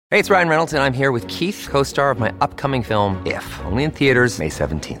Hey, it's Ryan Reynolds, and I'm here with Keith, co-star of my upcoming film, If, only in theaters May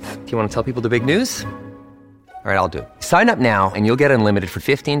 17th. Do you want to tell people the big news? All right, I'll do it. Sign up now and you'll get unlimited for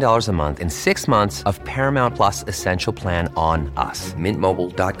 $15 a month and 6 months of Paramount Plus Essential Plan on us.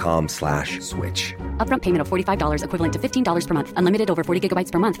 MintMobile.com/switch. Upfront payment of $45 equivalent to $15 per month. Unlimited over 40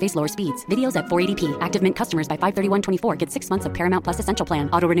 gigabytes per month. Face lower speeds. Videos at 480p. Active Mint customers by 531.24 get 6 months of Paramount Plus Essential Plan.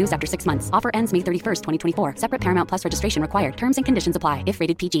 Auto renews after 6 months. Offer ends May 31st, 2024. Separate Paramount Plus registration required. Terms and conditions apply if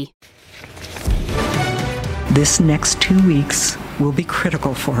rated PG. This next 2 weeks will be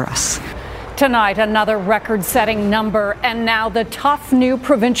critical for us. Tonight, another record-setting number, and now the tough new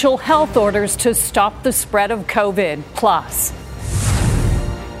provincial health orders to stop the spread of COVID. Plus,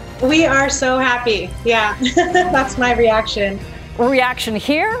 we are so happy. Yeah, that's my reaction. Reaction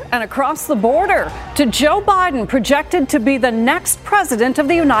here and across the border to Joe Biden, projected to be the next president of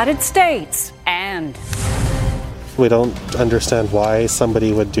the United States. And we don't understand why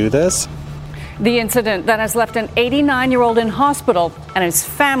somebody would do this. The incident that has left an 89-year-old in hospital and his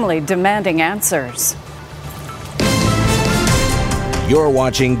family demanding answers. You're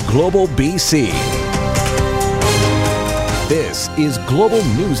watching Global BC. This is Global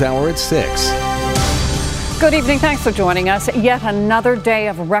News Hour at 6. Good evening. Thanks for joining us. Yet another day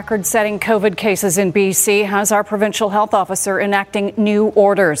of record-setting COVID cases in BC has our provincial health officer enacting new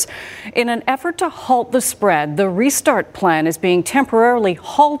orders. In an effort to halt the spread, the Restart Plan is being temporarily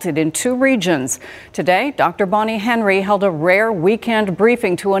halted in 2 regions. Today, Dr. Bonnie Henry held a rare weekend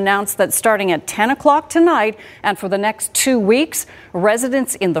briefing to announce that starting at 10 o'clock tonight and for the next 2 weeks,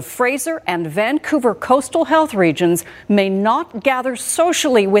 residents in the Fraser and Vancouver coastal health regions may not gather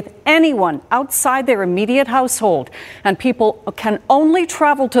socially with anyone outside their immediate household, and people can only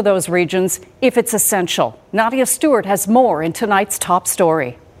travel to those regions if it's essential. Nadia Stewart has more in tonight's top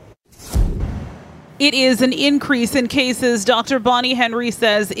story. It is an increase in cases Dr. Bonnie Henry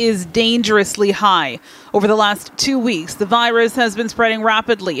says is dangerously high. Over the last 2 weeks, the virus has been spreading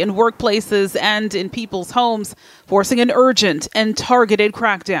rapidly in workplaces and in people's homes, forcing an urgent and targeted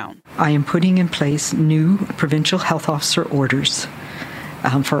crackdown. I am putting in place new provincial health officer orders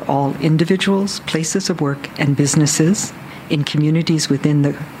for all individuals, places of work, and businesses in communities within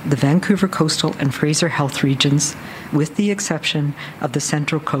the Vancouver coastal and Fraser health regions, with the exception of the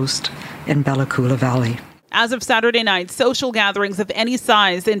Central Coast and Bella Coola Valley. As of Saturday night, social gatherings of any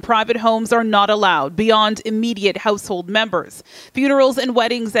size in private homes are not allowed beyond immediate household members. Funerals and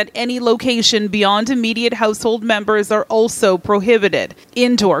weddings at any location beyond immediate household members are also prohibited.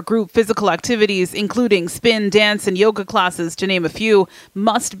 Indoor group physical activities, including spin, dance, and yoga classes, to name a few,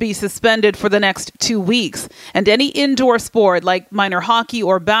 must be suspended for the next 2 weeks. And any indoor sport like minor hockey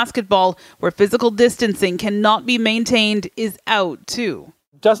or basketball where physical distancing cannot be maintained is out too.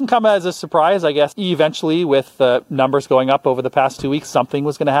 Doesn't come as a surprise, I guess. Eventually, with the numbers going up over the past 2 weeks, something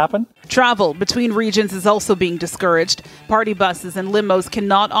was going to happen. Travel between regions is also being discouraged. Party buses and limos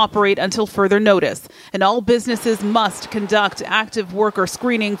cannot operate until further notice. And all businesses must conduct active worker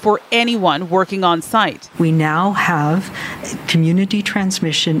screening for anyone working on site. We now have community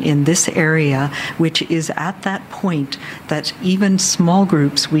transmission in this area, which is at that point that even small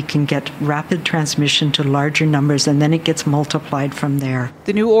groups, we can get rapid transmission to larger numbers, and then it gets multiplied from there.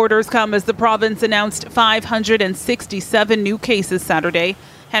 The new orders come as the province announced 567 new cases Saturday.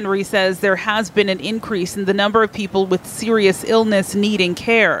 Henry says there has been an increase in the number of people with serious illness needing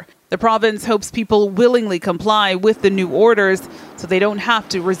care. The province hopes people willingly comply with the new orders so they don't have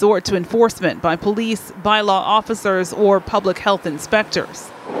to resort to enforcement by police, bylaw officers, or public health inspectors.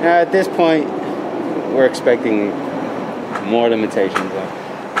 At this point, we're expecting more limitations.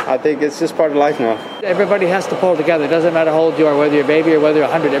 I think it's just part of life now. Everybody has to pull together. It doesn't matter how old you are, whether you're a baby or whether you're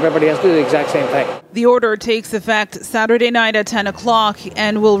 100. Everybody has to do the exact same thing. The order takes effect Saturday night at 10 o'clock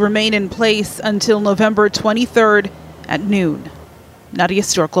and will remain in place until November 23rd at noon. Nadia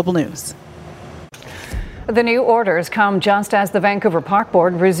Stewart, Global News. The new orders come just as the Vancouver Park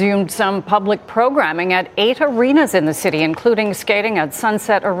Board resumed some public programming at 8 arenas in the city, including skating at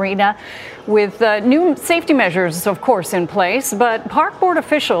Sunset Arena, with new safety measures, of course, in place. But Park Board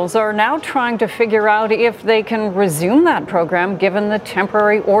officials are now trying to figure out if they can resume that program given the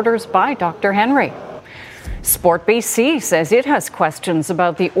temporary orders by Dr. Henry. Sport BC says it has questions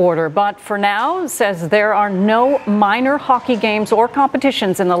about the order, but for now says there are no minor hockey games or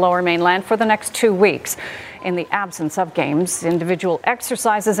competitions in the Lower Mainland for the next 2 weeks. In the absence of games, individual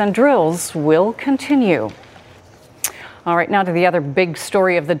exercises and drills will continue. All right, now to the other big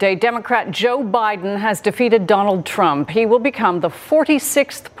story of the day. Democrat Joe Biden has defeated Donald Trump. He will become the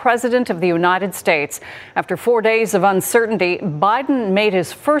 46th president of the United States. After 4 days of uncertainty, Biden made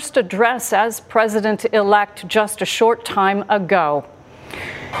his first address as president-elect just a short time ago.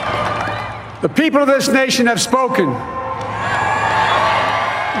 The people of this nation have spoken.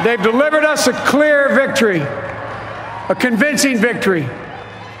 They've delivered us a clear victory, a convincing victory,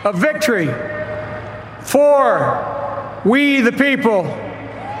 a victory for we the people.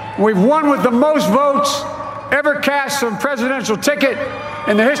 We've won with the most votes ever cast on a presidential ticket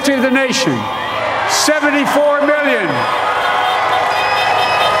in the history of the nation. 74 million.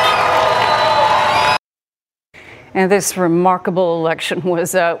 And this remarkable election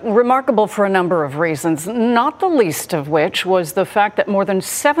was remarkable for a number of reasons, not the least of which was the fact that more than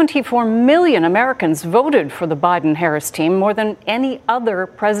 74 million Americans voted for the Biden-Harris team, more than any other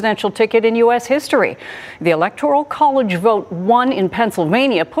presidential ticket in U.S. history. The Electoral College vote won in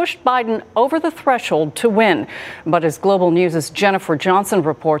Pennsylvania pushed Biden over the threshold to win. But as Global News' Jennifer Johnson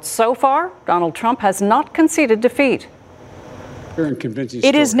reports, so far, Donald Trump has not conceded defeat.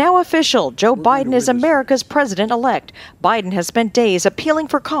 It is now official. Joe Biden is America's president-elect. Biden has spent days appealing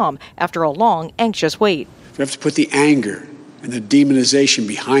for calm after a long, anxious wait. We have to put the anger and the demonization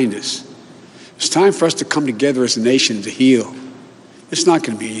behind us. It's time for us to come together as a nation to heal. It's not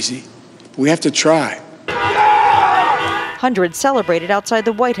going to be easy, but we have to try. Hundreds celebrated outside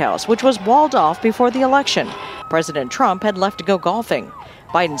the White House, which was walled off before the election. President Trump had left to go golfing.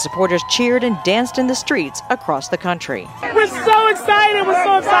 Biden supporters cheered and danced in the streets across the country. We're so excited. We're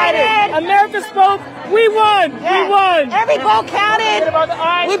so excited. America spoke. We won. We won. Every vote counted.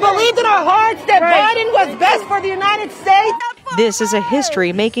 We believed in our hearts that Biden was best for the United States. This is a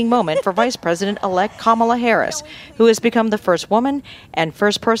history-making moment for Vice President-elect Kamala Harris, who has become the first woman and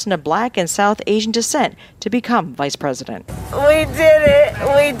first person of Black and South Asian descent to become vice president. We did it.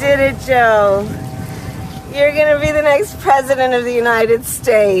 We did it, Joe. You're going to be the next president of the United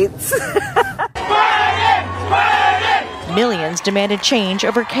States. Millions demanded change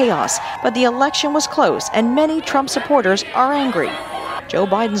over chaos, but the election was close and many Trump supporters are angry. Joe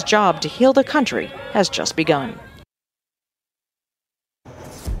Biden's job to heal the country has just begun.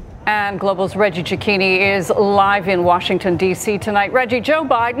 And Global's Reggie Cecchini is live in Washington, D.C. tonight. Reggie, Joe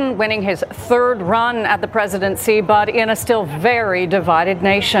Biden winning his third run at the presidency, but in a still very divided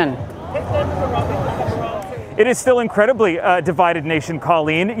nation. It is still incredibly divided nation,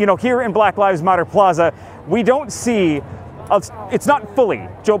 Colleen. You know, here in Black Lives Matter Plaza, we don't see, it's not fully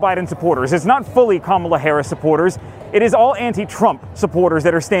Joe Biden supporters. It's not fully Kamala Harris supporters. It is all anti-Trump supporters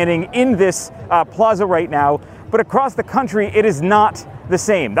that are standing in this plaza right now. But across the country, it is not the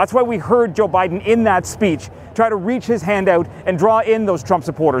same. That's why we heard Joe Biden in that speech try to reach his hand out and draw in those Trump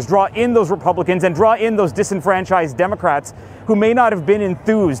supporters, draw in those Republicans, and draw in those disenfranchised Democrats who may not have been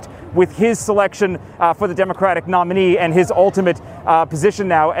enthused with his selection for the Democratic nominee and his ultimate position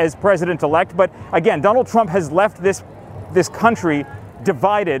now as president-elect. But again, Donald Trump has left this country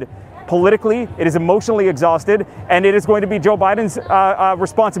divided politically. It is emotionally exhausted, and it is going to be Joe Biden's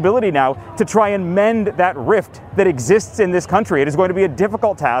responsibility now to try and mend that rift that exists in this country. It is going to be a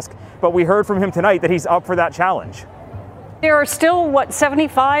difficult task, but we heard from him tonight that he's up for that challenge. There are still,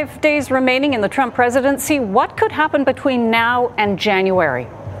 75 days remaining in the Trump presidency. What could happen between now and January?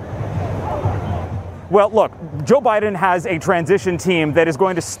 Well, look, Joe Biden has a transition team that is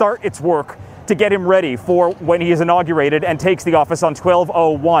going to start its work to get him ready for when he is inaugurated and takes the office on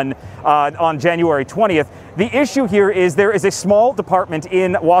 12/01 on January 20th. The issue here is there is a small department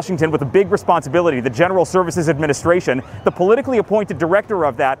in Washington with a big responsibility, the General Services Administration. The politically appointed director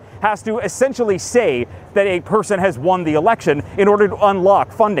of that has to essentially say that a person has won the election in order to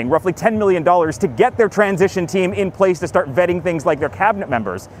unlock funding, roughly $10 million, to get their transition team in place to start vetting things like their cabinet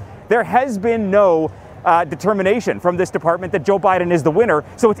members. There has been no determination from this department that Joe Biden is the winner,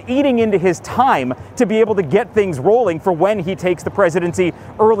 so it's eating into his time to be able to get things rolling for when he takes the presidency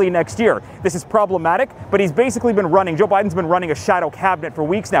early next year. This is problematic, but he's basically been running, Joe Biden's been running a shadow cabinet for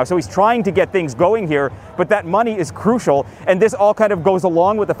weeks now, so he's trying to get things going here, but that money is crucial, and this all kind of goes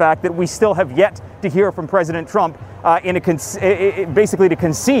along with the fact that we still have yet to hear from President Trump basically to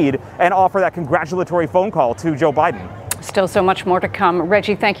concede and offer that congratulatory phone call to Joe Biden. Still so much more to come.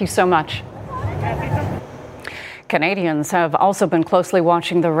 Reggie, thank you so much. Canadians have also been closely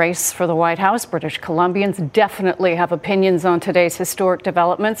watching the race for the White House. British Columbians definitely have opinions on today's historic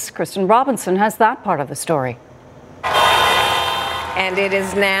developments. Kristen Robinson has that part of the story. And it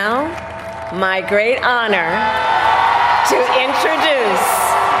is now my great honor to introduce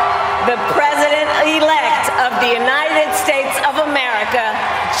the President-elect of the United States of America,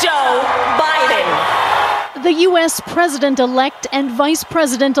 Joe Biden. The U.S. President-elect and Vice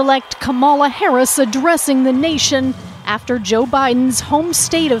President-elect Kamala Harris addressing the nation after Joe Biden's home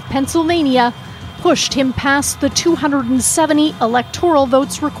state of Pennsylvania pushed him past the 270 electoral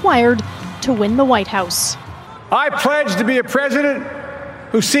votes required to win the White House. I pledge to be a president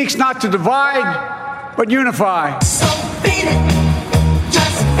who seeks not to divide, but unify. So beat it.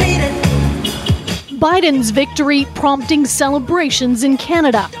 Just beat it. Biden's victory prompting celebrations in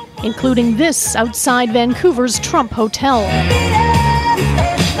Canada, including this outside Vancouver's Trump Hotel.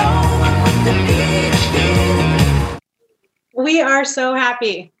 We are so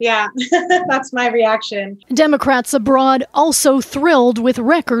happy. Yeah, that's my reaction. Democrats abroad also thrilled with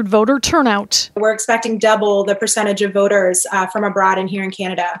record voter turnout. We're expecting double the percentage of voters from abroad and here in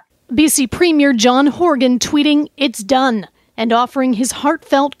Canada. BC Premier John Horgan tweeting, "It's done," and offering his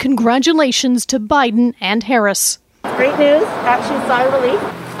heartfelt congratulations to Biden and Harris. Great news. Actually, sigh of relief.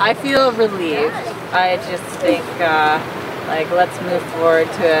 I feel relieved. I just think, let's move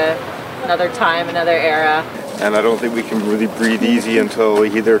forward to another time, another era. And I don't think we can really breathe easy until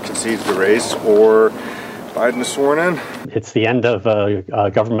he either concedes the race or Biden is sworn in. It's the end of a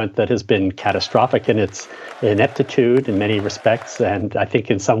government that has been catastrophic in its ineptitude in many respects. And I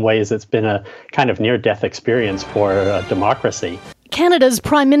think in some ways it's been a kind of near-death experience for democracy. Canada's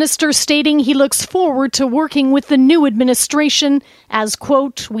Prime Minister stating he looks forward to working with the new administration as,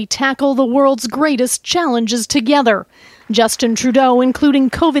 quote, "we tackle the world's greatest challenges together." Justin Trudeau including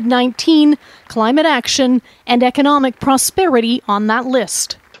COVID-19, climate action, and economic prosperity on that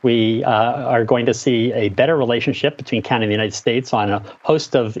list. We are going to see a better relationship between Canada and the United States on a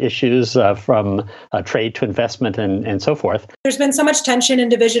host of issues from trade to investment and so forth. There's been so much tension and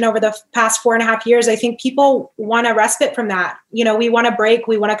division over the past 4.5 years. I think people want a respite from that. You know, we want to break,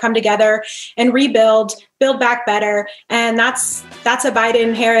 we want to come together and rebuild, build back better. And that's a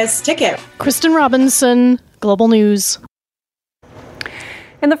Biden-Harris ticket. Kristen Robinson, Global News.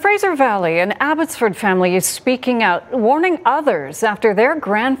 In the Fraser Valley, an Abbotsford family is speaking out, warning others after their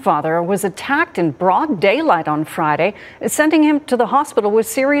grandfather was attacked in broad daylight on Friday, sending him to the hospital with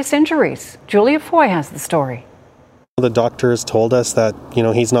serious injuries. Julia Foy has the story. The doctors told us that,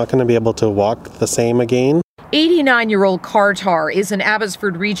 he's not going to be able to walk the same again. 89-year-old Kartar is in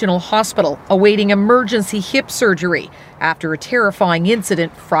Abbotsford Regional Hospital awaiting emergency hip surgery after a terrifying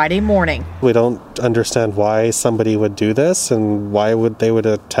incident Friday morning. We don't understand why somebody would do this and why they would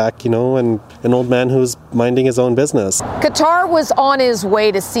attack, an old man who's minding his own business. Kartar was on his way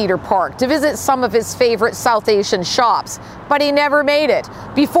to Cedar Park to visit some of his favorite South Asian shops, but he never made it.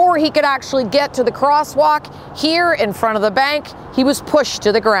 Before he could actually get to the crosswalk here in front of the bank, he was pushed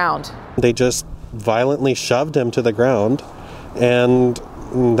to the ground. They just violently shoved him to the ground, and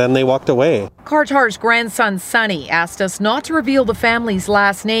then they walked away. Kartar's grandson Sonny asked us not to reveal the family's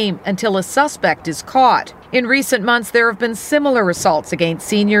last name until a suspect is caught. In recent months, there have been similar assaults against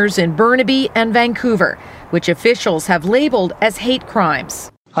seniors in Burnaby and Vancouver, which officials have labeled as hate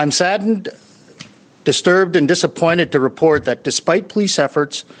crimes. I'm saddened, disturbed, and disappointed to report that despite police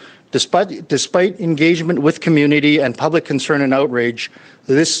efforts, despite engagement with community and public concern and outrage,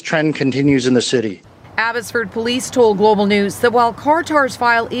 this trend continues in the city. Abbotsford Police told Global News that while Kartar's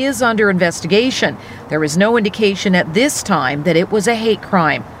file is under investigation, there is no indication at this time that it was a hate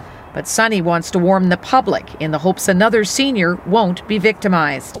crime. But Sonny wants to warn the public in the hopes another senior won't be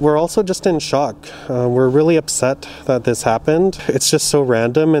victimized. We're also just in shock. We're really upset that this happened. It's just so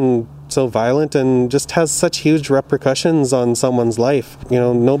random and so violent and just has such huge repercussions on someone's life.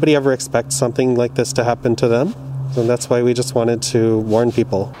 Nobody ever expects something like this to happen to them. And that's why we just wanted to warn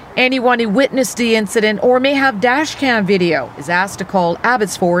people. Anyone who witnessed the incident or may have dashcam video is asked to call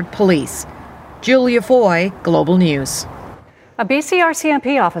Abbotsford Police. Julia Foy, Global News. A BC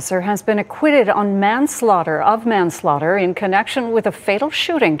RCMP officer has been acquitted on manslaughter in connection with a fatal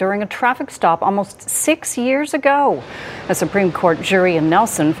shooting during a traffic stop almost 6 years ago. A Supreme Court jury in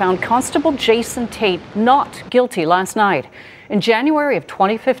Nelson found Constable Jason Tate not guilty last night. In January of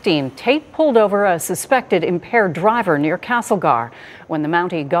 2015, Tate pulled over a suspected impaired driver near Castlegar. When the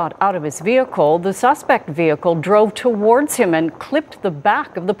Mountie got out of his vehicle, the suspect vehicle drove towards him and clipped the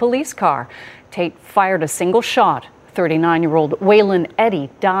back of the police car. Tate fired a single shot. 39-year-old Waylon Eddy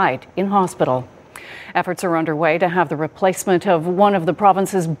died in hospital. Efforts are underway to have the replacement of one of the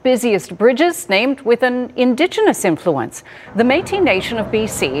province's busiest bridges named with an Indigenous influence. The Métis Nation of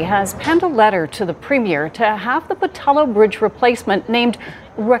BC has penned a letter to the Premier to have the Pattullo Bridge replacement named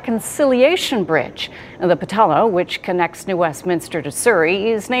Reconciliation Bridge. The Pattullo, which connects New Westminster to Surrey,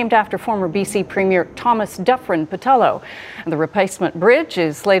 is named after former BC Premier Thomas Dufferin Pattullo. The replacement bridge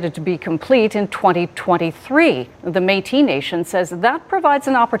is slated to be complete in 2023. The Métis Nation says that provides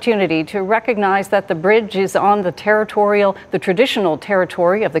an opportunity to recognize that the bridge is on the traditional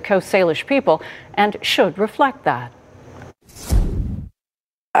territory of the Coast Salish people and should reflect that.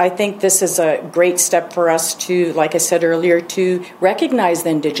 I think this is a great step for us to, like I said earlier, to recognize the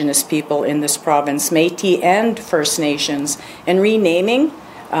Indigenous people in this province, Métis and First Nations, and renaming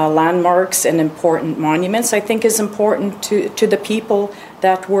landmarks and important monuments, I think is important to the people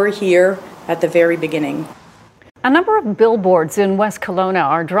that were here at the very beginning. A number of billboards in West Kelowna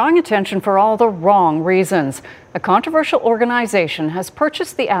are drawing attention for all the wrong reasons. A controversial organization has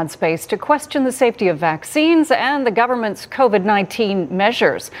purchased the ad space to question the safety of vaccines and the government's COVID-19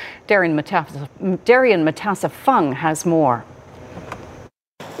 measures. Darian Matassa-Fung has more.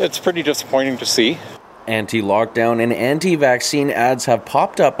 It's pretty disappointing to see. Anti-lockdown and anti-vaccine ads have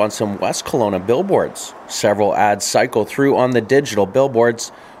popped up on some West Kelowna billboards. Several ads cycle through on the digital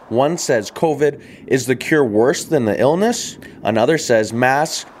billboards. One says COVID is the cure worse than the illness. Another says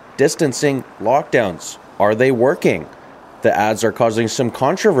masks, distancing, lockdowns. Are they working? The ads are causing some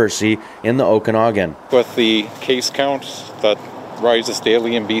controversy in the Okanagan. With the case count that rises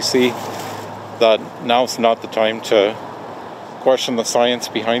daily in BC, that now's not the time to question the science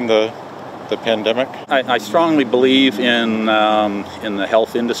behind the pandemic. I strongly believe in the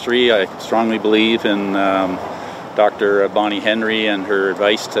health industry. I strongly believe in Dr. Bonnie Henry and her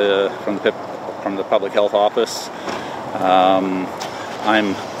advice from the Public Health Office.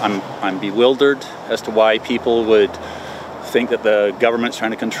 I'm bewildered as to why people would think that the government's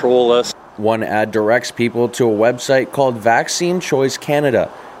trying to control us. One ad directs people to a website called Vaccine Choice Canada.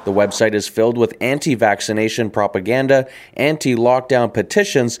 The website is filled with anti-vaccination propaganda, anti-lockdown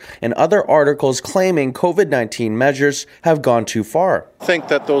petitions, and other articles claiming COVID-19 measures have gone too far. I think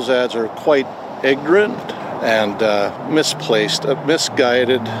that those ads are quite ignorant and misplaced,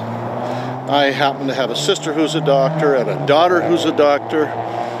 misguided. I happen to have a sister who's a doctor and a daughter who's a doctor,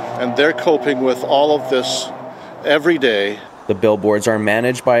 and they're coping with all of this every day. The billboards are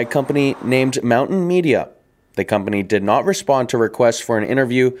managed by a company named Mountain Media. The company did not respond to requests for an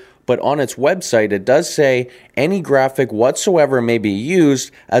interview, but on its website it does say any graphic whatsoever may be used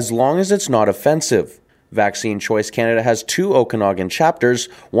as long as it's not offensive. Vaccine Choice Canada has 2 Okanagan chapters,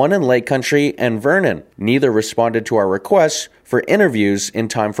 one in Lake Country and Vernon. Neither responded to our requests for interviews in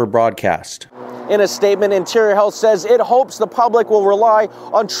time for broadcast. In a statement, Interior Health says it hopes the public will rely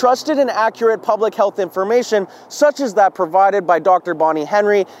on trusted and accurate public health information, such as that provided by Dr. Bonnie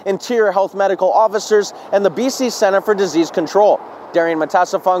Henry, Interior Health medical officers, and the BC Centre for Disease Control. Darian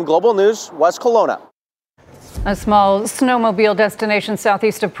Matassa-Fung, Global News, West Kelowna. A small snowmobile destination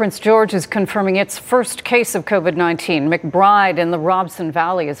southeast of Prince George is confirming its first case of COVID-19. McBride in the Robson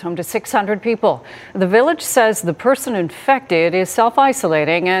Valley is home to 600 people. The village says the person infected is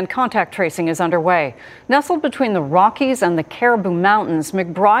self-isolating and contact tracing is underway. Nestled between the Rockies and the Caribou Mountains,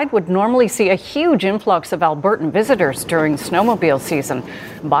 McBride would normally see a huge influx of Albertan visitors during snowmobile season.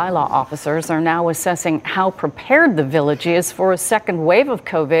 Bylaw officers are now assessing how prepared the village is for a second wave of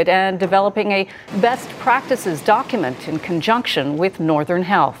COVID and developing a best practices document in conjunction with Northern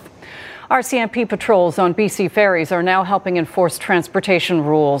Health. RCMP patrols on BC ferries are now helping enforce transportation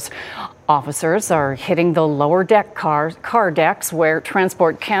rules. Officers are hitting the lower deck car decks where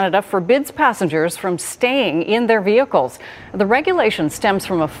Transport Canada forbids passengers from staying in their vehicles. The regulation stems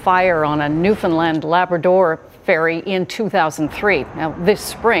from a fire on a Newfoundland Labrador ferry in 2003. Now, this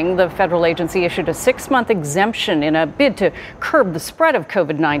spring, the federal agency issued a 6-month exemption in a bid to curb the spread of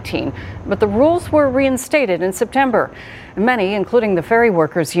COVID-19, but the rules were reinstated in September. Many, including the Ferry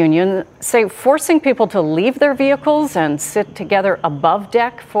Workers Union, say forcing people to leave their vehicles and sit together above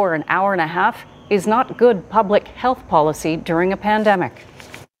deck for an hour and a half is not good public health policy during a pandemic.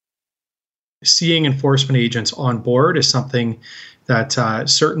 Seeing enforcement agents on board is something that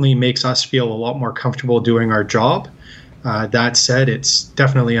certainly makes us feel a lot more comfortable doing our job. That said, it's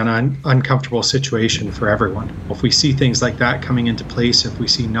definitely an uncomfortable situation for everyone. If we see things like that coming into place, if we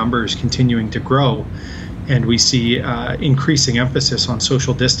see numbers continuing to grow, and we see increasing emphasis on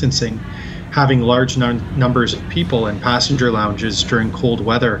social distancing, having large numbers of people in passenger lounges during cold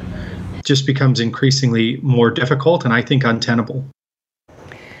weather just becomes increasingly more difficult and I think untenable.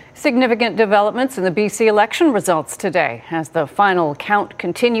 Significant developments in the BC election results today. As the final count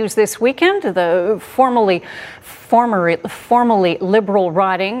continues this weekend, the formerly Liberal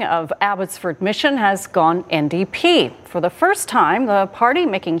riding of Abbotsford Mission has gone NDP. For the first time, the party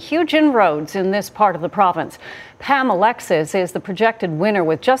making huge inroads in this part of the province. Pam Alexis is the projected winner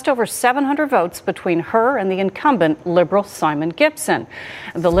with just over 700 votes between her and the incumbent Liberal Simon Gibson.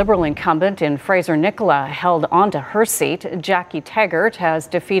 The Liberal incumbent in Fraser Nicola held onto her seat. Jackie Taggart has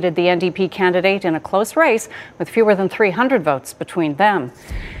defeated the NDP candidate in a close race with fewer than 300 votes between them.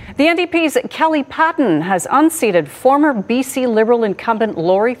 The NDP's Kelly Patton has unseated former BC Liberal incumbent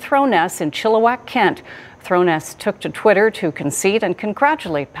Laurie Throness in Chilliwack, Kent. Throness took to Twitter to concede and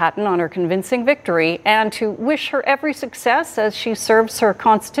congratulate Patton on her convincing victory and to wish her every success as she serves her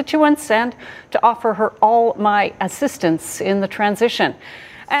constituents and to offer her all my assistance in the transition.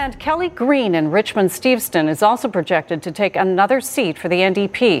 And Kelly Green in Richmond-Steveston is also projected to take another seat for the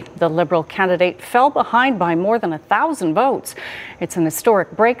NDP. The Liberal candidate fell behind by more than 1,000 votes. It's an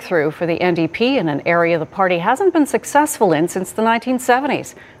historic breakthrough for the NDP in an area the party hasn't been successful in since the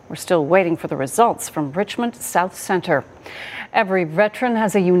 1970s. We're still waiting for the results from Richmond South Centre. Every veteran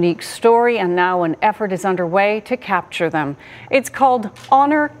has a unique story, and now an effort is underway to capture them. It's called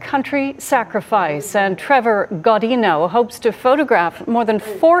Honor Country Sacrifice, and Trevor Gaudino hopes to photograph more than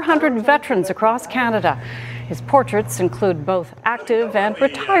 400 veterans across Canada. His portraits include both active and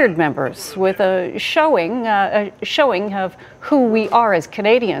retired members, with a showing of who we are as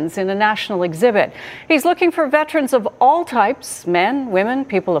Canadians in a national exhibit. He's looking for veterans of all types: men, women,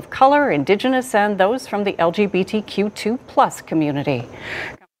 people of color, Indigenous, and those from the LGBTQ2+ community.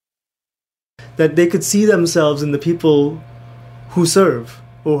 That they could see themselves in the people who serve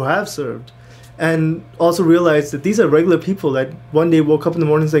or who have served, and also realize that these are regular people that one day woke up in the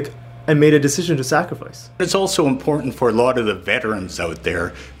morning and was like, I made a decision to sacrifice. It's also important for a lot of the veterans out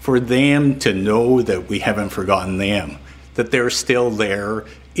there, for them to know that we haven't forgotten them, that they're still there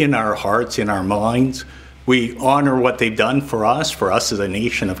in our hearts, in our minds. We honor what they've done for us as a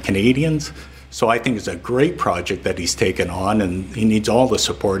nation of Canadians. So I think it's a great project that he's taken on, and he needs all the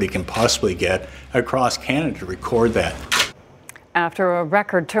support he can possibly get across Canada to record that. After a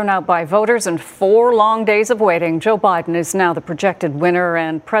record turnout by voters and 4 long days of waiting, Joe Biden is now the projected winner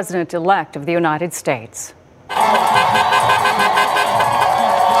and president-elect of the United States.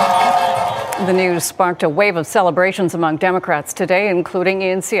 The news sparked a wave of celebrations among Democrats today, including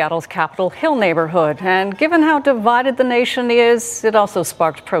in Seattle's Capitol Hill neighborhood. And given how divided the nation is, it also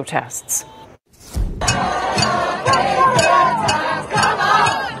sparked protests.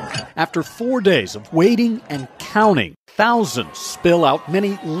 After 4 days of waiting and counting, thousands spill out,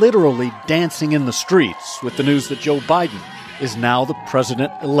 many literally dancing in the streets with the news that Joe Biden is now the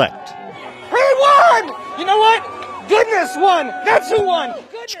president-elect. He won! You know what? Goodness won! That's who won!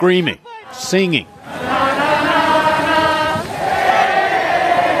 Screaming, singing,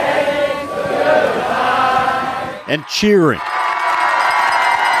 and cheering.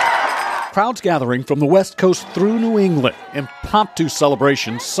 Crowds gathering from the West Coast through New England, impromptu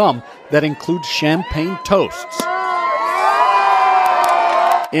celebrations, some that include champagne toasts.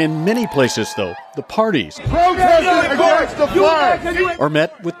 In many places, though, the parties are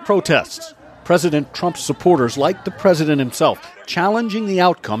met with protests. President Trump's supporters, like the president himself, challenging the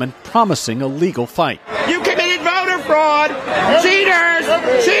outcome and promising a legal fight. You committed voter fraud! Cheaters!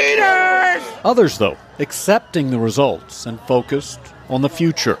 Cheaters! Others, though, accepting the results and focused on the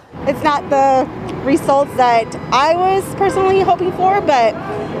future. It's not the results that I was personally hoping for, but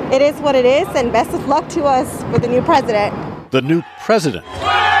it is what it is, and best of luck to us with the new president. The new president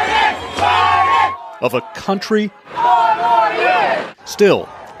of a country still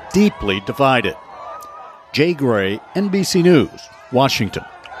deeply divided. Jay Gray, NBC News, Washington.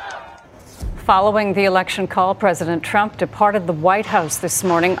 Following the election call, President Trump departed the White House this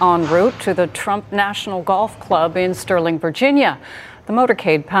morning en route to the Trump National Golf Club in Sterling, Virginia. The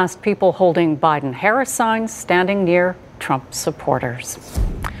motorcade passed people holding Biden-Harris signs, standing near Trump supporters.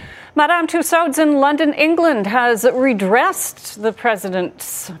 Madame Tussauds in London, England, has redressed the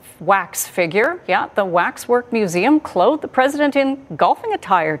president's wax figure. Yeah, the Waxwork Museum clothed the president in golfing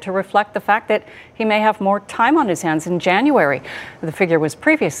attire to reflect the fact that he may have more time on his hands in January. The figure was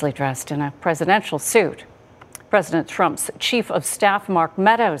previously dressed in a presidential suit. President Trump's chief of staff, Mark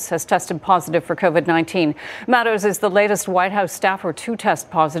Meadows, has tested positive for COVID-19. Meadows is the latest White House staffer to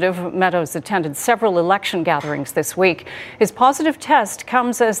test positive. Meadows attended several election gatherings this week. His positive test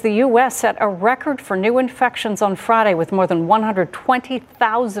comes as the U.S. set a record for new infections on Friday with more than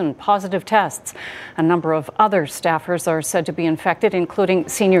 120,000 positive tests. A number of other staffers are said to be infected, including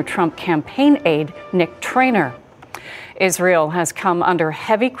senior Trump campaign aide Nick Traynor. Israel has come under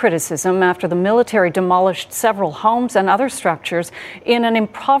heavy criticism after the military demolished several homes and other structures in an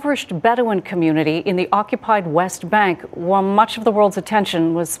impoverished Bedouin community in the occupied West Bank, while much of the world's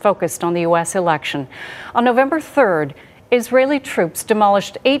attention was focused on the U.S. election. On November 3rd, Israeli troops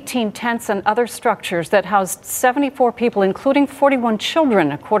demolished 18 tents and other structures that housed 74 people, including 41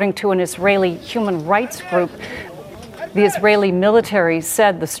 children, according to an Israeli human rights group. The Israeli military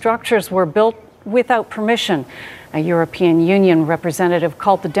said the structures were built without permission. A European Union representative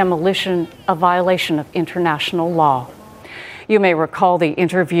called the demolition a violation of international law. You may recall the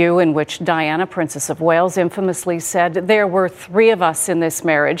interview in which Diana, Princess of Wales, infamously said, "There were 3 of us in this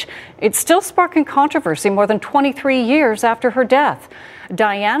marriage." It's still sparking controversy more than 23 years after her death.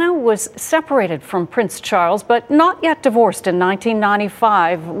 Diana was separated from Prince Charles, but not yet divorced in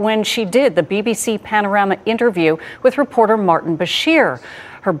 1995 when she did the BBC Panorama interview with reporter Martin Bashir.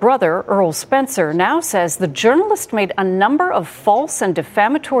 Her brother, Earl Spencer, now says the journalist made a number of false and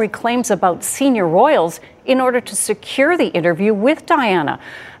defamatory claims about senior royals in order to secure the interview with Diana.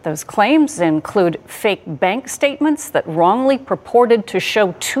 Those claims include fake bank statements that wrongly purported to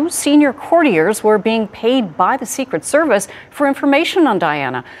show 2 senior courtiers were being paid by the Secret Service for information on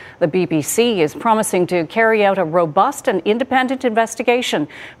Diana. The BBC is promising to carry out a robust and independent investigation,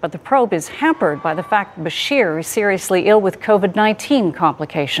 but the probe is hampered by the fact Bashir is seriously ill with COVID-19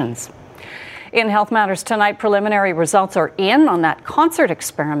 complications. In Health Matters tonight, preliminary results are in on that concert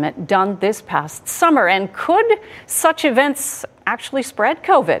experiment done this past summer. And could such events actually spread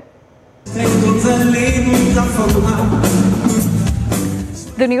COVID?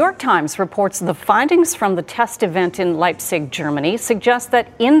 The New York Times reports the findings from the test event in Leipzig, Germany, suggest that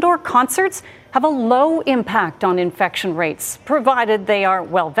indoor concerts have a low impact on infection rates, provided they are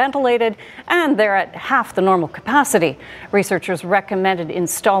well ventilated and they're at half the normal capacity. Researchers recommended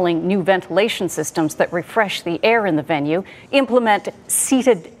installing new ventilation systems that refresh the air in the venue, implement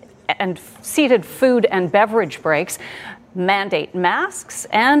seated food and beverage breaks, mandate masks,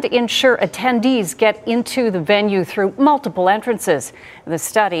 and ensure attendees get into the venue through multiple entrances. The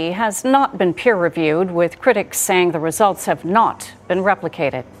study has not been peer-reviewed, with critics saying the results have not been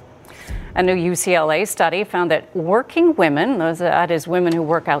replicated. A new UCLA study found that working women, that is women who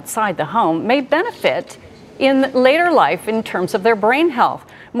work outside the home, may benefit in later life in terms of their brain health.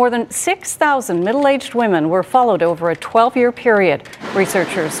 More than 6,000 middle-aged women were followed over a 12-year period.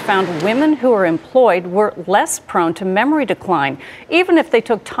 Researchers found women who were employed were less prone to memory decline, even if they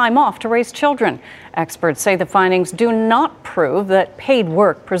took time off to raise children. Experts say the findings do not prove that paid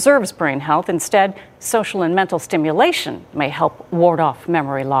work preserves brain health. Instead, social and mental stimulation may help ward off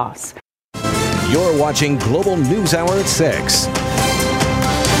memory loss. You're watching Global News Hour at 6.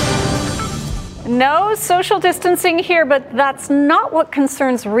 No social distancing here, but that's not what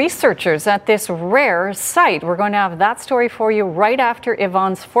concerns researchers at this rare site. We're going to have that story for you right after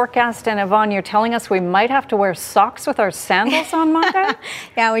Yvonne's forecast. And Yvonne, you're telling us we might have to wear socks with our sandals on Monday?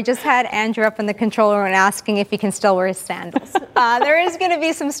 Yeah, we just had Andrew up in the control room asking if he can still wear his sandals. There is going to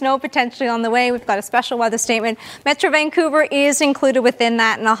be some snow potentially on the way. We've got a special weather statement. Metro Vancouver is included within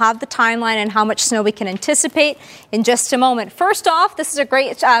that, and I'll have the timeline and how much snow we can anticipate in just a moment. First off, this is a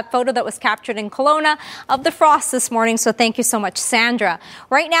great photo that was captured in Kelowna of the frost this morning, so thank you so much, Sandra.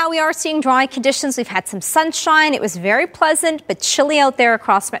 Right now we are seeing dry conditions. We've had some sunshine. It was very pleasant but chilly out there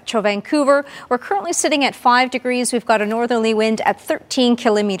across Metro Vancouver. We're currently sitting at 5 degrees. We've got a northerly wind at 13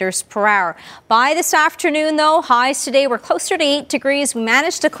 kilometers per hour. By this afternoon, though, highs today were closer to 8 degrees. We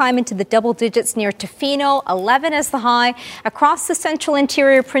managed to climb into the double digits near Tofino. 11 is the high. Across the central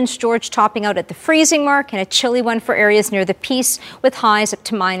interior, Prince George topping out at the freezing mark, and a chilly one for areas near the Peace with highs up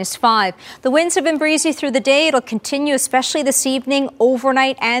to -5. The winds have been breezy through the day. It'll continue, especially this evening,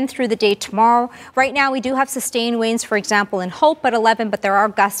 overnight, and through the day tomorrow. Right now, we do have sustained winds, for example, in Hope at 11, but there are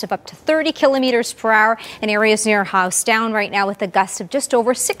gusts of up to 30 kilometers per hour in areas near House Down right now with a gust of just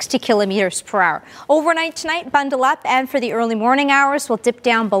over 60 kilometers per hour. Overnight tonight, bundle up, and for the early morning hours, we'll dip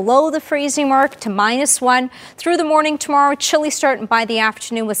down below the freezing mark to -1. Through the morning tomorrow, chilly start, and by the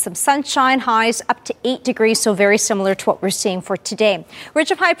afternoon with some sunshine, highs up to 8 degrees, so very similar to what we're seeing for today.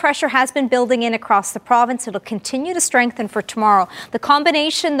 Ridge of high pressure has been building in across the province. It'll continue to strengthen for tomorrow. The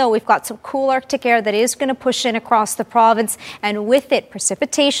combination, though, we've got some cool Arctic air that is going to push in across the province, and with it,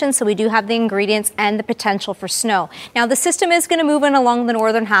 precipitation, so we do have the ingredients and the potential for snow. Now, the system is going to move in along the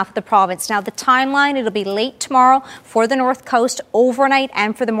northern half of the province. Now, the timeline, it'll be late tomorrow for the north coast, overnight,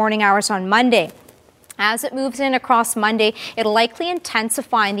 and for the morning hours on Monday. As it moves in across Monday, it'll likely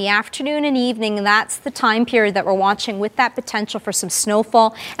intensify in the afternoon and evening, and that's the time period that we're watching with that potential for some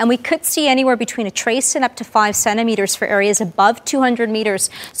snowfall. And we could see anywhere between a trace and up to 5 centimeters for areas above 200 meters.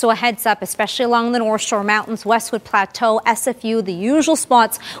 So a heads up, especially along the North Shore Mountains, Westwood Plateau, SFU, the usual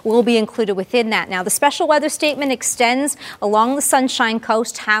spots will be included within that. Now, the special weather statement extends along the Sunshine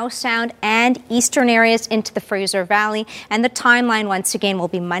Coast, Howe Sound, and eastern areas into the Fraser Valley. And the timeline, once again, will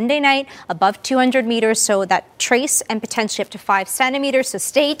be Monday night above 200 meters. So that trace and potentially up to 5 centimeters. So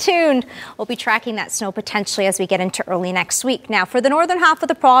stay tuned. We'll be tracking that snow potentially as we get into early next week. Now, for the northern half of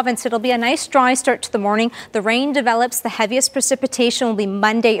the province, it'll be a nice dry start to the morning. The rain develops. The heaviest precipitation will be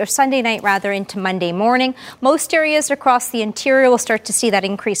Monday or Sunday night, rather, into Monday morning. Most areas across the interior will start to see that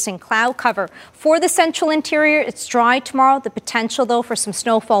increase in cloud cover. For the central interior, it's dry tomorrow. The potential, though, for some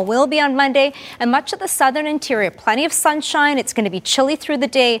snowfall will be on Monday. And much of the southern interior, plenty of sunshine. It's going to be chilly through the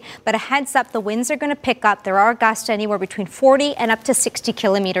day, but a heads up, the winds are going to pick up. There are gusts anywhere between 40 and up to 60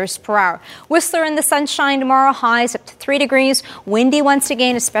 kilometers per hour. Whistler in the sunshine tomorrow, highs up to 3 degrees. Windy once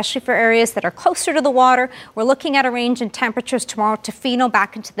again, especially for areas that are closer to the water. We're looking at a range in temperatures tomorrow. Tofino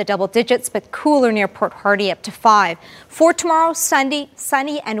back into the double digits, but cooler near Port Hardy up to 5. For tomorrow, sunny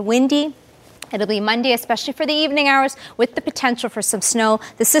and windy. It'll be Monday, especially for the evening hours, with the potential for some snow.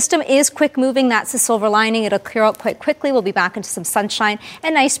 The system is quick moving. That's the silver lining. It'll clear out quite quickly. We'll be back into some sunshine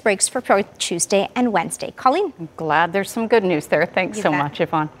and nice breaks for Tuesday and Wednesday. Colleen? I'm glad there's some good news there. Thanks so much,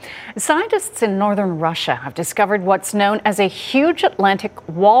 Yvonne. Scientists in northern Russia have discovered what's known as a huge Atlantic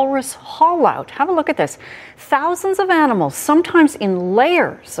walrus haulout. Have a look at this. Thousands of animals, sometimes in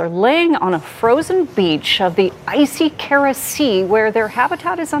layers, are laying on a frozen beach of the icy Kara Sea, where their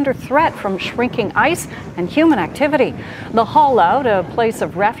habitat is under threat from shrinking ice and human activity. The haulout, a place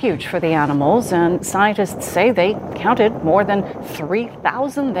of refuge for the animals, and scientists say they counted more than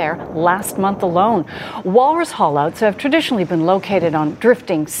 3,000 there last month alone. Walrus haulouts have traditionally been located on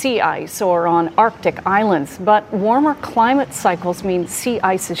drifting sea ice or on Arctic islands, but warmer climate cycles mean sea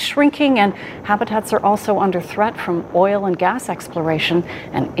ice is shrinking, and habitats are also under threat from oil and gas exploration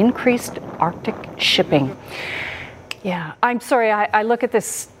and increased Arctic shipping. Yeah, I'm sorry, I look at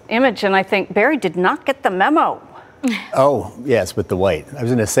this image and I think Barry did not get the memo. Oh, yes, with the white. I was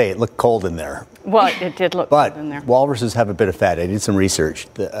going to say it looked cold in there. Well, it did look cold in there. But walruses have a bit of fat. I did some research.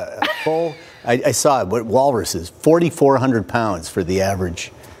 I saw what walruses, 4,400 pounds for the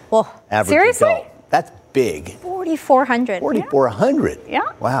average. Well, average seriously? adult. That's big. 4,400. 4,400. Yeah.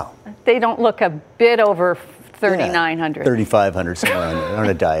 Wow. They don't look a bit over 3,900. 3,500, somewhere on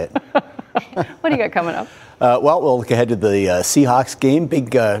a diet. What do you got coming up? Well, we'll look ahead to the Seahawks game.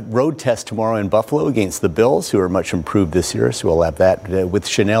 Big road test tomorrow in Buffalo against the Bills, who are much improved this year. So we'll have that with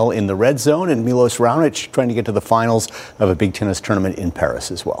Chanel in the red zone and Milos Raonic trying to get to the finals of a big tennis tournament in Paris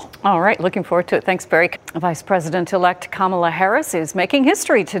as well. All right, looking forward to it. Thanks, Barry. Vice President-elect Kamala Harris is making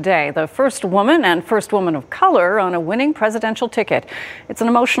history today, the first woman and first woman of color on a winning presidential ticket. It's an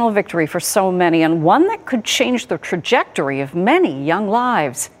emotional victory for so many, and one that could change the trajectory of many young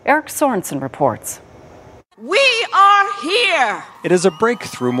lives. Eric Sorensen reports. We are here! It is a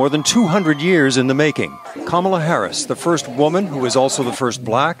breakthrough more than 200 years in the making. Kamala Harris, the first woman who is also the first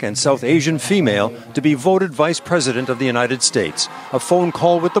black and South Asian female to be voted Vice President of the United States. A phone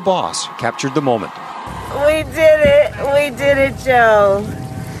call with the boss captured the moment. We did it! We did it, Joe.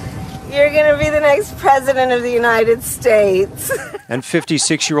 You're going to be the next President of the United States. And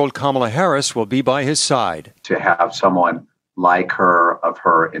 56-year-old Kamala Harris will be by his side. To have someone like her, of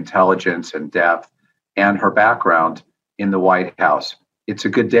her intelligence and depth, and her background in the White House. It's a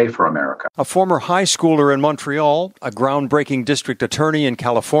good day for America. A former high schooler in Montreal, a groundbreaking district attorney in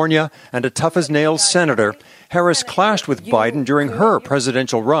California, and a tough-as-nails senator, Harris clashed with Biden during her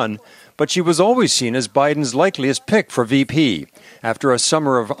presidential run, but she was always seen as Biden's likeliest pick for VP. After a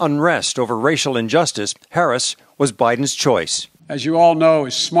summer of unrest over racial injustice, Harris was Biden's choice. As you all know,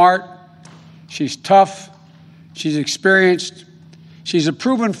 is smart, she's tough, she's experienced, she's a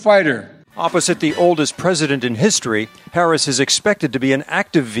proven fighter. Opposite the oldest president in history, Harris is expected to be an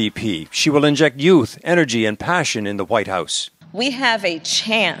active VP. She will inject youth, energy, and passion in the White House. We have a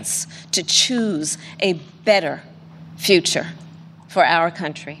chance to choose a better future for our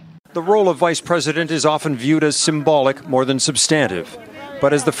country. The role of vice president is often viewed as symbolic more than substantive.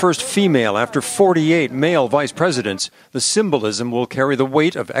 But as the first female after 48 male vice presidents, the symbolism will carry the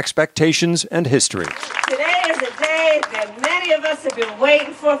weight of expectations and history. Today is a day that many of us have been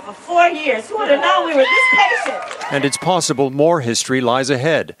waiting for 4 years. Who would have known we were this patient? And it's possible more history lies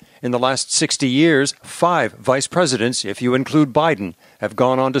ahead. In the last 60 years, 5 vice presidents, if you include Biden, have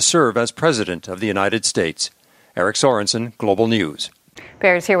gone on to serve as president of the United States. Eric Sorensen, Global News.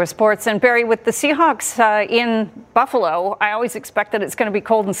 Barry's here with sports. And Barry, with the Seahawks in Buffalo, I always expect that it's going to be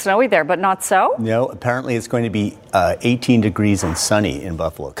cold and snowy there, but not so? No, apparently it's going to be 18 degrees and sunny in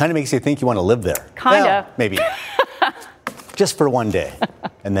Buffalo. Kind of makes you think you want to live there. Kind of. Well, maybe. Just for one day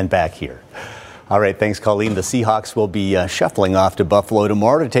and then back here. All right, thanks, Colleen. The Seahawks will be shuffling off to Buffalo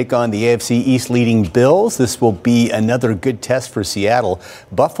tomorrow to take on the AFC East leading Bills. This will be another good test for Seattle.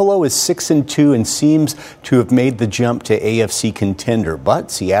 Buffalo is 6-2 and seems to have made the jump to AFC contender, but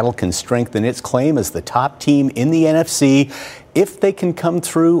Seattle can strengthen its claim as the top team in the NFC if they can come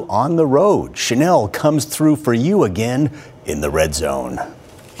through on the road. Chanel comes through for you again in the red zone.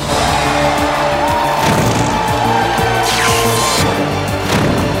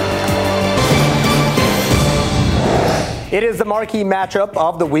 It is the marquee matchup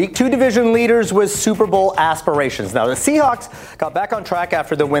of the week. Two division leaders with Super Bowl aspirations. Now, the Seahawks got back on track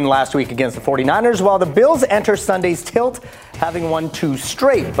after the win last week against the 49ers, while the Bills enter Sunday's tilt, having won 2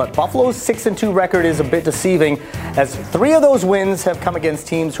 straight. But Buffalo's 6-2 record is a bit deceiving, as 3 of those wins have come against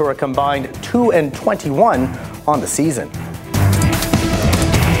teams who are combined 2-21 on the season.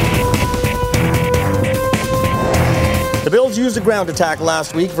 The Bills used a ground attack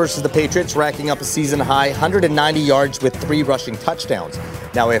last week versus the Patriots, racking up a season-high 190 yards with 3 rushing touchdowns.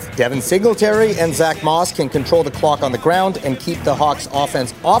 Now, if Devin Singletary and Zach Moss can control the clock on the ground and keep the Hawks'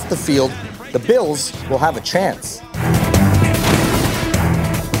 offense off the field, the Bills will have a chance.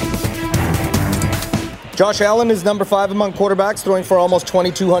 Josh Allen is number 5 among quarterbacks, throwing for almost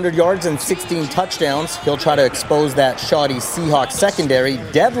 2,200 yards and 16 touchdowns. He'll try to expose that shoddy Seahawks secondary,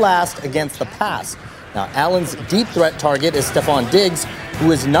 dead last against the pass. Now, Allen's deep threat target is Stephon Diggs,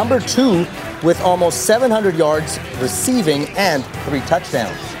 who is number 2 with almost 700 yards receiving and 3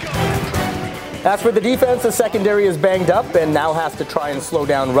 touchdowns. As for the defense, the secondary is banged up and now has to try and slow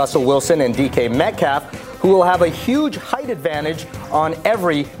down Russell Wilson and DK Metcalf, who will have a huge height advantage on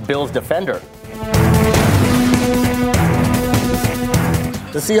every Bills defender.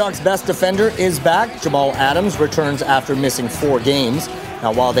 The Seahawks' best defender is back. Jamal Adams returns after missing 4 games.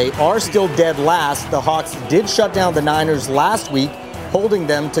 Now, while they are still dead last, the Hawks did shut down the Niners last week, holding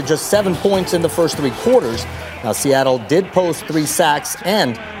them to just 7 points in the first 3 quarters. Now, Seattle did post 3 sacks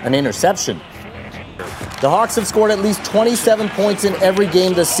and an interception. The Hawks have scored at least 27 points in every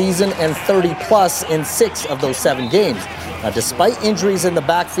game this season and 30-plus in 6 of those 7 games. Now, despite injuries in the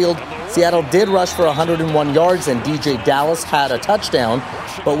backfield, Seattle did rush for 101 yards and DJ Dallas had a touchdown.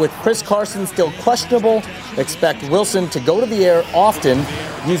 But with Chris Carson still questionable, expect Wilson to go to the air often,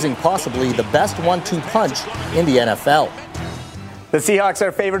 using possibly the best 1-2 punch in the NFL. The Seahawks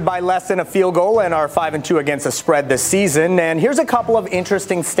are favored by less than a field goal and are 5-2 against the spread this season. And here's a couple of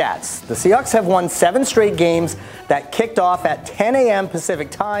interesting stats. The Seahawks have won 7 straight games that kicked off at 10 a.m.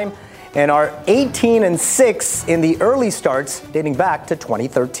 Pacific time and are 18-6 in the early starts dating back to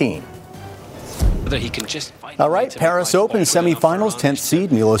 2013. He can just all right, Paris Open semifinals, 10th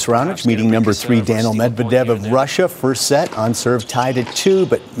seed Milos Raonic meeting number 3 Daniil Medvedev of Russia. First set on serve tied at 2,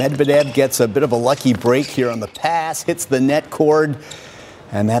 but Medvedev gets a bit of a lucky break here on the pass, hits the net cord,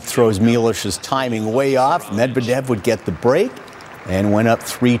 and that throws Milos's timing way off. Medvedev would get the break and went up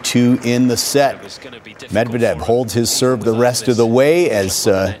 3-2 in the set. Medvedev holds his serve the rest of the way as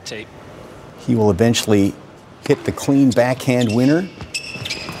he will eventually hit the clean backhand winner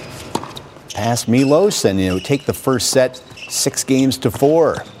past Milos and take the first set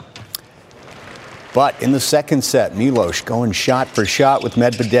 6-4. But in the second set, Milos going shot for shot with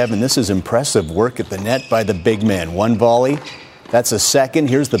Medvedev, and this is impressive work at the net by the big man. 1 volley, that's a second.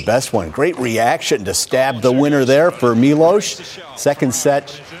 Here's the best one. Great reaction to stab the winner there for Milos. Second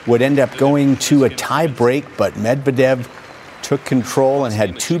set would end up going to a tie break, but Medvedev took control and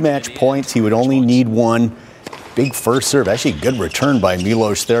had 2 match points. He would only need 1. Big first serve. Actually, good return by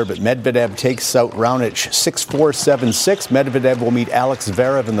Milos there, but Medvedev takes out Raonic 6-4, 7-6. Medvedev will meet Alex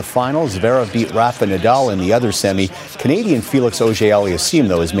Zverev in the finals. Zverev beat Rafa Nadal in the other semi. Canadian Felix Auger-Aliassime,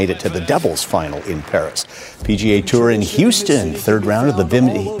 though, has made it to the doubles final in Paris. PGA Tour in Houston, 3rd round of the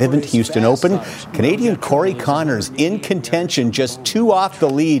Vivint Houston Open. Canadian Corey Connors in contention, just 2 off the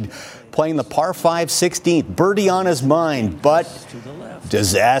lead, playing the par 5 16th. Birdie on his mind, but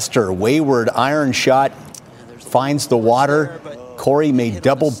disaster. Wayward iron shot. Finds the water. Corey made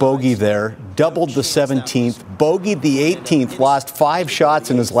double bogey there, doubled the 17th, bogeyed the 18th, lost 5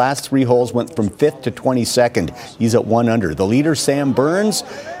 shots in his last 3 holes, went from 5th to 22nd. He's at 1 under. The leader, Sam Burns,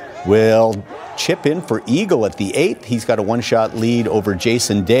 will chip in for eagle at the 8th. He's got a 1-shot lead over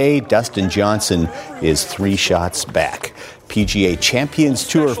Jason Day. Dustin Johnson is 3 shots back. PGA Champions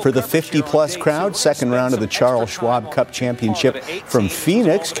Tour for the 50-plus crowd. 2nd round of the Charles Schwab Cup Championship from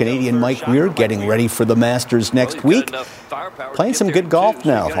Phoenix. Canadian Mike Weir getting ready for the Masters next week. Playing some good golf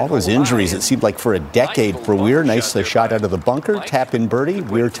now. All those injuries, it seemed like for a decade for Weir. Nice shot out of the bunker. Tap-in birdie.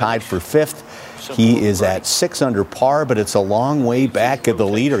 Weir tied for 5th. He is at 6 under par, but it's a long way back of the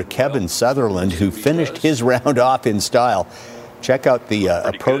leader, Kevin Sutherland, who finished his round off in style. Check out the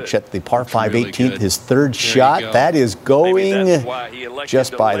approach at the par 5 18th, his 3rd shot. That is going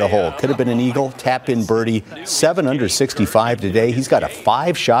just by the hole. Could have been an eagle. Tap-in birdie. 7 under 65 today. He's got a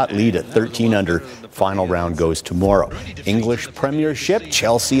 5-shot lead at 13 under. Final round goes tomorrow. English Premiership.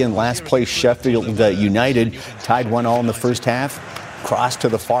 Chelsea in last place. Sheffield United tied 1-1 in the first half. Cross to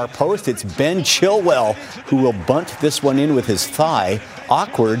the far post. It's Ben Chilwell who will bunt this one in with his thigh.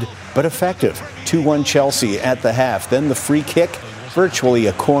 Awkward, but effective. 2-1 Chelsea at the half. Then the free kick, virtually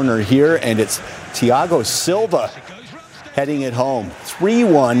a corner here, and it's Thiago Silva heading it home.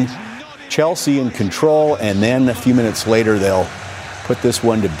 3-1, Chelsea in control, and then a few minutes later they'll put this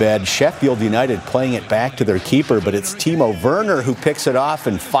one to bed. Sheffield United playing it back to their keeper, but it's Timo Werner who picks it off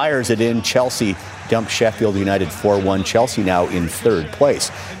and fires it in. Chelsea dumps Sheffield United 4-1. Chelsea now in third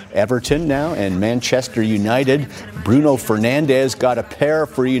place. Everton now and Manchester United. Bruno Fernandes got a pair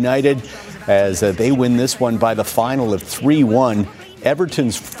for United as they win this one by the final of 3-1.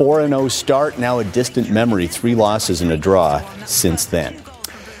 Everton's 4-0 start, now a distant memory. 3 losses and a draw since then.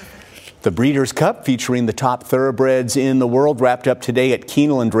 The Breeders' Cup, featuring the top thoroughbreds in the world, wrapped up today at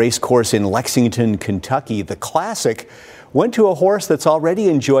Keeneland Racecourse in Lexington, Kentucky. The Classic went to a horse that's already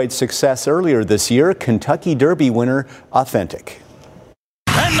enjoyed success earlier this year, Kentucky Derby winner Authentic.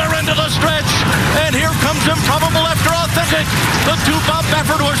 And they're into the stretch, and here comes Improbable after Authentic. The 2 Bob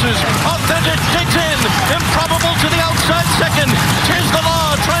Baffert horses. Authentic digs in, Improbable to the outside second. Tis the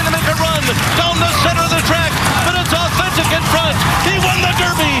Law trying to make a run down the center of the track, but it's Authentic in front. He won the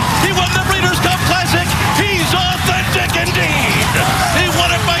Derby. He won the Breeders' Cup Classic. He's Authentic indeed. He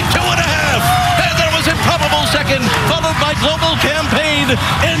won it by 2.5. And there was Improbable second, followed by Global Campaign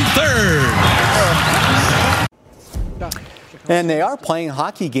in third. And they are playing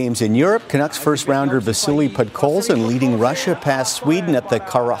hockey games in Europe. Canucks first-rounder Vasily Podkolzin leading Russia past Sweden at the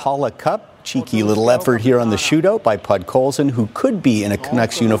Karahala Cup. Cheeky little effort here on the shootout by Podkolzin, who could be in a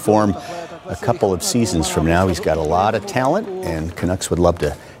Canucks uniform a couple of seasons from now. He's got a lot of talent, and Canucks would love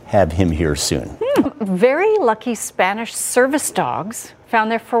to have him here soon. Very lucky Spanish service dogs found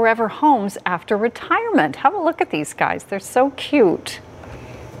their forever homes after retirement. Have a look at these guys. They're so cute.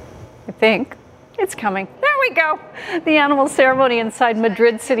 I think it's coming. There we go. The animal ceremony inside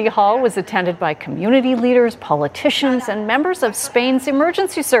Madrid City Hall was attended by community leaders, politicians, and members of Spain's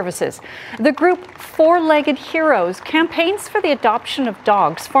emergency services. The group Four-Legged Heroes campaigns for the adoption of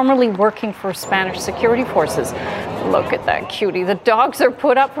dogs formerly working for Spanish security forces. Look at that cutie. The dogs are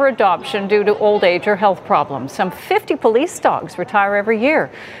put up for adoption due to old age or health problems. Some 50 police dogs retire every year.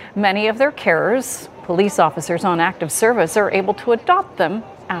 Many of their carers, police officers on active service, are able to adopt them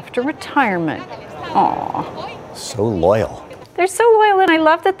after retirement. Aww. So loyal. They're so loyal, and I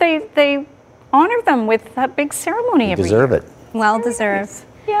love that they honor them with that big ceremony every year. Deserve it. Well deserved.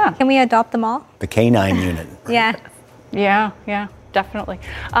 Yeah. Can we adopt them all? The canine unit. Yeah. Yeah, definitely.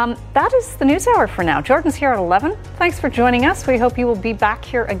 That is the News Hour for now. Jordan's here at 11. Thanks for joining us. We hope you will be back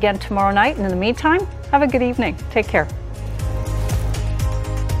here again tomorrow night. And in the meantime, have a good evening. Take care.